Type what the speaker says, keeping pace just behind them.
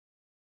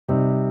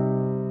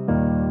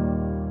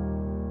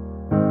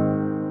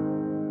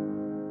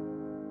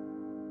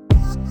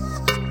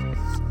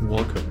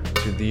welcome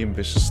to the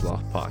Ambitious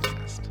Sloth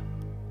podcast.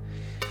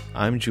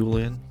 I'm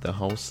Julian, the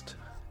host,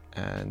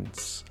 and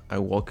I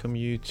welcome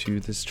you to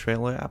this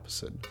trailer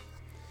episode.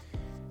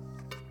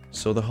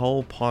 So the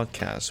whole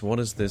podcast, what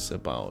is this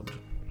about?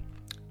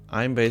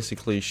 I'm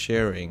basically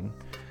sharing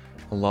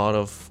a lot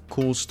of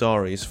cool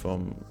stories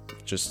from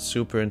just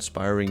super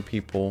inspiring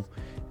people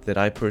that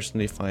I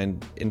personally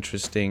find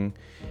interesting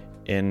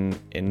in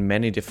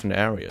many different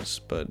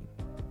areas, but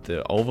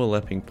the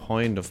overlapping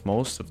point of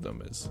most of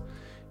them is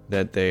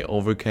that they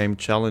overcame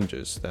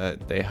challenges,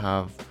 that they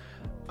have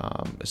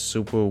a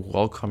super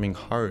welcoming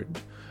heart,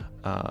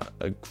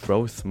 a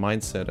growth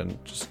mindset, and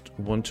just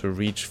want to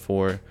reach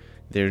for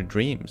their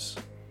dreams.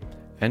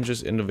 And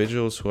just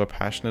individuals who are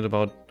passionate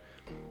about,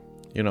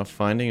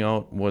 finding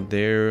out what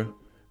their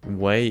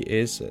way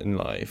is in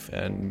life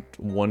and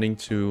wanting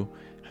to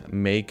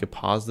make a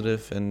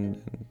positive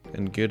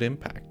and good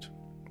impact.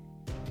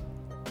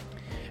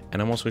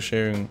 And I'm also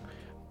sharing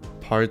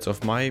parts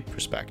of my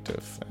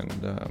perspective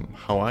and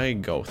how I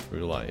go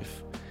through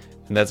life.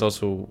 And that's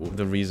also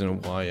the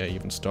reason why I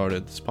even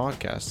started this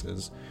podcast,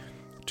 is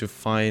to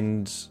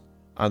find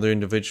other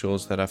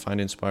individuals that I find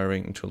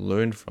inspiring and to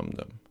learn from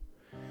them.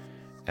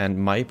 And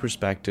my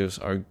perspectives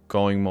are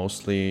coming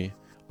mostly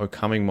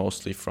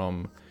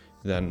from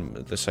then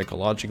the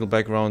psychological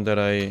background that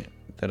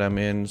I'm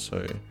in. So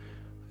I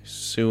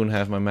soon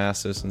have my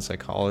master's in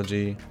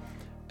psychology,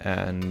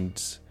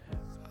 and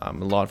a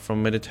lot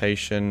from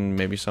meditation,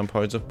 maybe some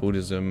parts of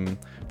Buddhism.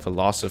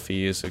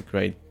 Philosophy is a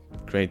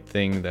great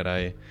thing that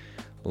I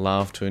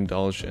love to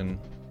indulge in.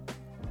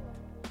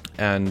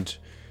 And,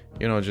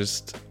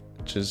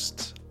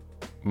 just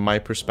my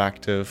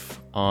perspective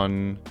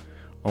on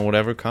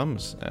whatever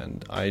comes.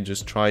 And I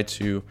just try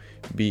to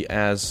be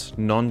as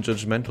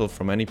non-judgmental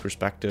from any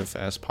perspective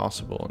as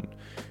possible.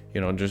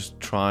 And, just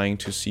trying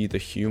to see the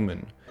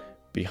human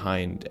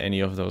behind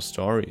any of those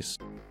stories.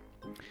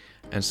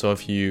 And so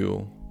if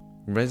you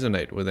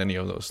resonate with any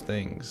of those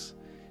things,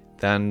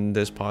 then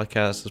this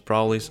podcast is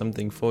probably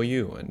something for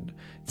you. And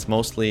it's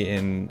mostly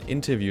in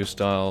interview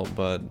style,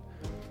 but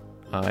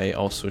I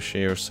also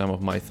share some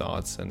of my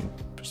thoughts and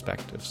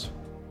perspectives.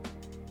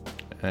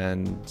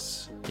 And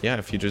yeah,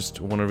 if you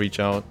just want to reach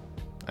out,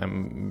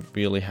 I'm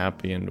really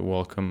happy and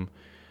welcome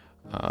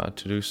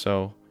to do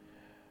so.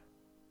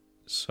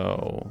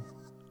 So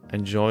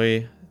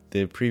enjoy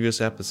the previous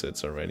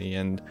episodes already,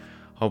 and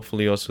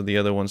hopefully also the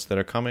other ones that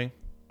are coming.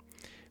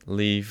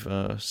 Leave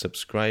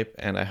subscribe,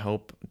 and I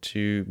hope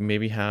to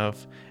maybe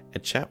have a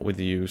chat with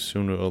you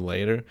sooner or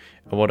later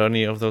about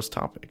any of those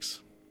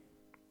topics.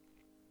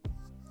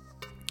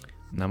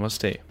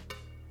 Namaste.